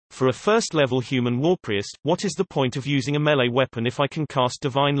For a first-level human warpriest, what is the point of using a melee weapon if I can cast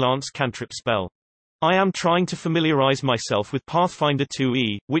Divine Lance cantrip spell? I am trying to familiarize myself with Pathfinder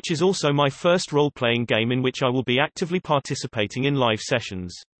 2e, which is also my first role-playing game in which I will be actively participating in live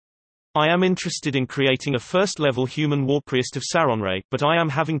sessions. I am interested in creating a first-level human warpriest of Saronrae, but I am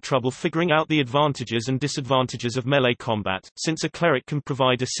having trouble figuring out the advantages and disadvantages of melee combat, since a cleric can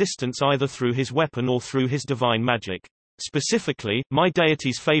provide assistance either through his weapon or through his divine magic. Specifically, my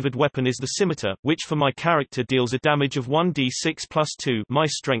deity's favored weapon is the scimitar, which for my character deals a damage of 1d6 plus 2, my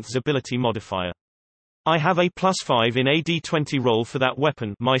strength's ability modifier. I have a +5 in a d20 roll for that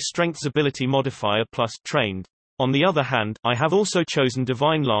weapon, my strength's ability modifier plus trained. On the other hand, I have also chosen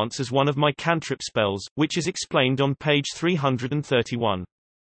Divine Lance as one of my cantrip spells, which is explained on page 331.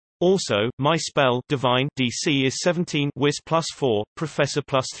 Also, my spell Divine DC is 17, Wis +4, Professor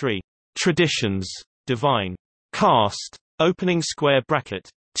 +3. Traditions. Divine. Cast. Opening square bracket.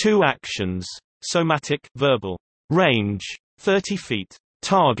 2 actions. Somatic, verbal. Range. 30 feet.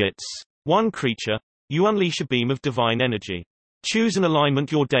 Targets. 1 creature. You unleash a beam of divine energy. Choose an alignment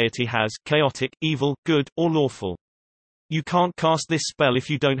your deity has, chaotic, evil, good, or lawful. You can't cast this spell if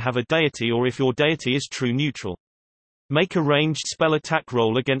you don't have a deity or if your deity is true neutral. Make a ranged spell attack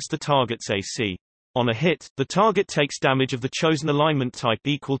roll against the target's AC. On a hit, the target takes damage of the chosen alignment type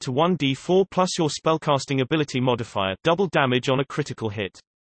equal to 1d4 plus your spellcasting ability modifier, double damage on a critical hit.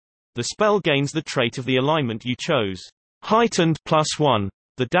 The spell gains the trait of the alignment you chose. Heightened +1.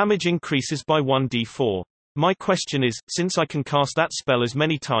 The damage increases by 1d4. My question is, since I can cast that spell as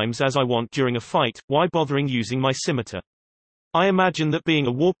many times as I want during a fight, why bothering using my scimitar? I imagine that being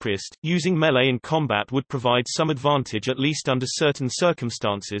a warpriest, using melee in combat would provide some advantage at least under certain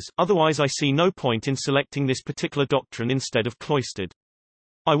circumstances, otherwise I see no point in selecting this particular doctrine instead of cloistered.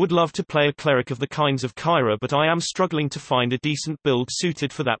 I would love to play a cleric of the kinds of Kyra, but I am struggling to find a decent build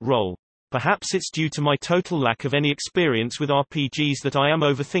suited for that role. Perhaps it's due to my total lack of any experience with RPGs that I am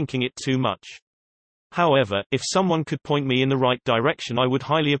overthinking it too much. However, if someone could point me in the right direction I would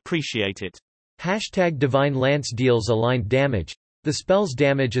highly appreciate it. Divine Lance deals aligned damage. The spell's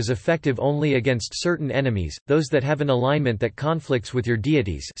damage is effective only against certain enemies, those that have an alignment that conflicts with your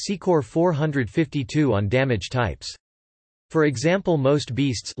deities. See Core 452 on damage types. For example, most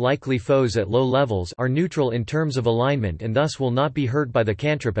beasts, likely foes at low levels, are neutral in terms of alignment and thus will not be hurt by the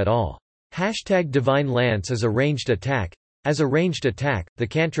cantrip at all. Divine Lance is a ranged attack. As a ranged attack, the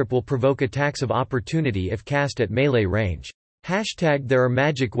cantrip will provoke attacks of opportunity if cast at melee range. There are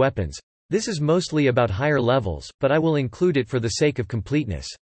magic weapons. This is mostly about higher levels, but I will include it for the sake of completeness.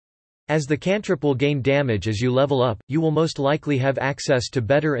 As the cantrip will gain damage as you level up, you will most likely have access to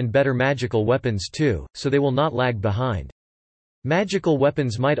better and better magical weapons too, so they will not lag behind. Magical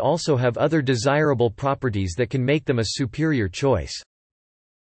weapons might also have other desirable properties that can make them a superior choice.